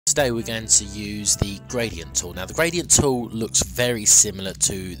Today we're going to use the gradient tool. Now the gradient tool looks very similar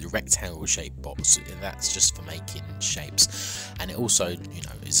to the rectangle shaped box, and that's just for making shapes, and it also,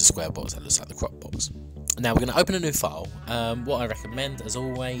 is a square box that looks like the crop box. Now we're going to open a new file. What I recommend, as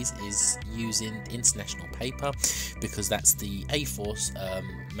always, is using international paper, because that's the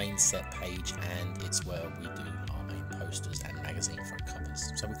A4 main set page, and it's where we do our main posters and magazine front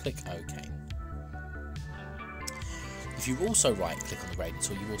covers. So we click OK. If you also right click on the gradient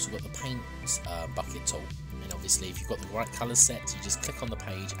tool, you've also got the paint bucket tool, and obviously if you've got the right colour set, you just click on the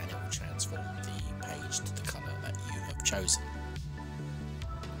page and it will transform the page to the colour that you have chosen.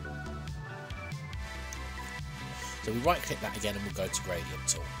 So we right click that again and we'll go to gradient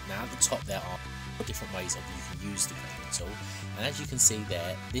tool. Now at the top there are different ways of you can use the gradient tool, and as you can see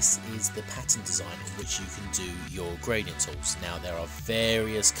there, this is the pattern design in which you can do your gradient tools. Now there are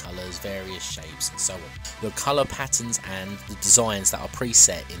various colours, various shapes and so on. The colour patterns and the designs that are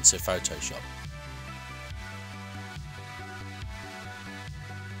preset into Photoshop.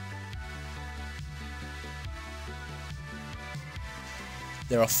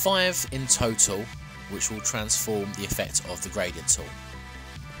 There are 5 in total which will transform the effect of the gradient tool.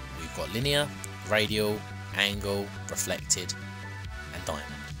 We've got linear, radial, angle, reflected and diamond.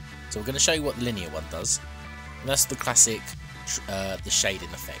 So we're going to show you what the linear one does, and that's the classic the shading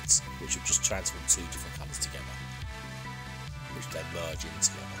effect, which will just transform 2 different colours together, which then merge in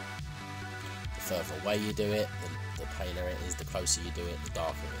together. The further away you do it, the paler it is, the closer you do it, the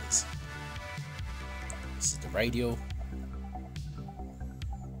darker it is. This is the radial.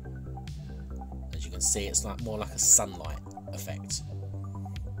 As you can see, it's more like a sunlight effect.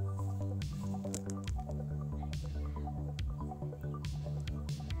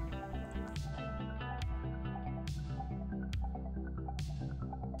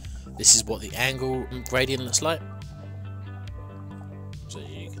 This is what the angle gradient looks like. So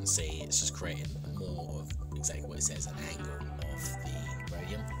you can see it's just creating more of exactly what it says, an angle of the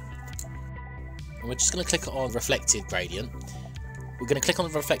gradient. And we're just going to click on reflected gradient. We're going to click on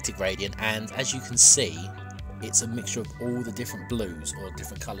the reflected gradient, and as you can see, it's a mixture of all the different blues or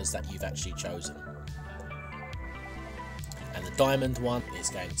different colours that you've actually chosen. And the diamond one is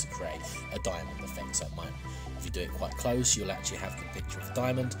going to create a diamond effect. So if you do it quite close, you'll actually have the picture of the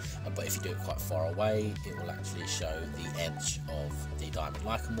diamond, but if you do it quite far away, it will actually show the edge of the diamond,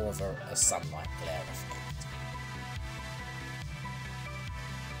 like more of a sunlight glare effect.